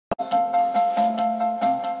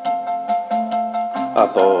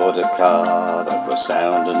I bought a car that was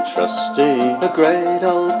sound and trusty, a great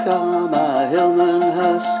old car, my Hillman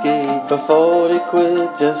Husky, for 40 quid,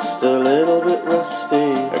 just a little bit rusty.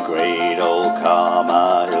 A great old car,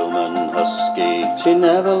 my Hillman Husky, she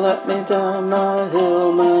never let me down, my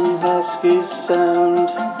Hillman Husky's sound.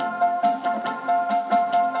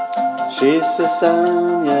 She's so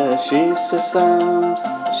sound, yeah, she's so sound.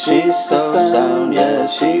 She's so sound, yeah,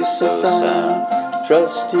 she's so sound.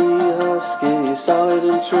 Trusty Husky, solid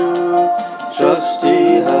and true.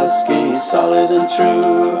 Trusty Husky, solid and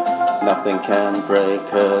true. Nothing can break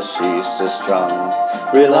her, she's so strong.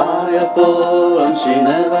 Reliable and she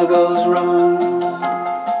never goes wrong.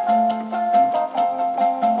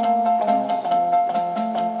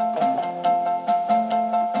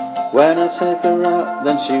 When I take her out,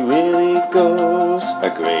 then she really goes. A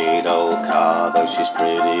great old car, though she's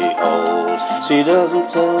pretty old. She doesn't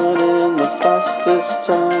turn in the fastest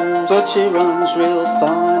times, but she runs real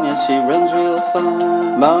fine, yes, she runs real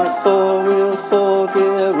fine. My four-wheel,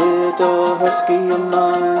 four-gear, rear-door Husky of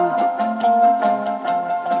mine.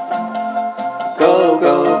 Go,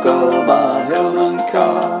 go, go, my Hillman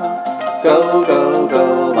car. Go, go,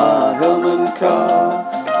 go, my Hillman car.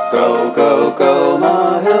 Go, go, go,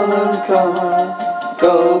 my Hillman car.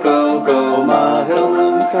 Go, go, go, my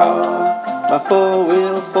Hillman car. My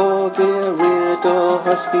four-wheel, four-gear, rear-door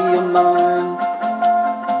Husky of mine.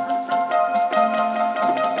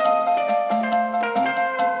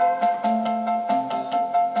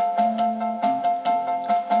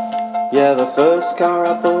 Yeah, the first car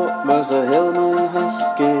I bought was a Hillman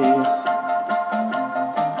Husky.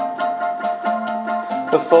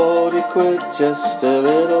 For 40 quid, just a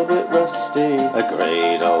little bit rusty. A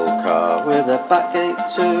great old car with a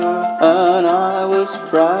backache too. And I was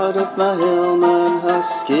proud of my Hillman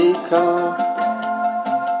Husky car.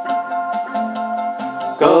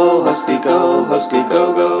 Go Husky, go Husky,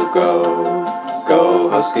 go, go, go. Go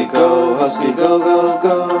Husky, go Husky, go, go,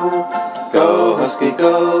 go. Go Husky,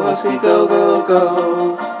 go Husky, go, go,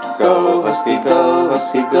 go. Go Husky, go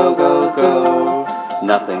Husky, go, go, go.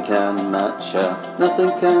 Nothing can match her, nothing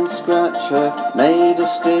can scratch her. Made of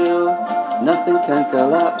steel, nothing can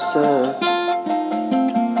collapse her.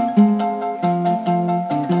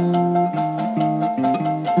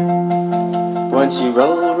 When she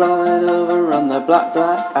rolled right over on the black,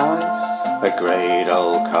 black ice, a great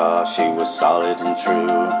old car, she was solid and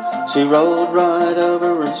true. She rolled right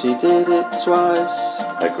over and she did it twice.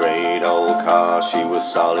 A great old car, she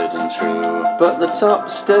was solid and true. But the top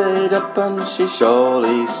stayed up and she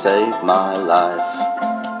surely saved my life.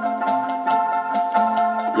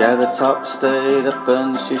 Yeah, the top stayed up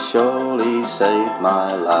and she surely saved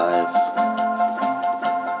my life.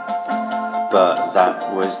 But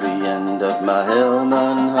that was the end of my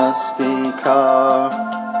Hillman Husky car.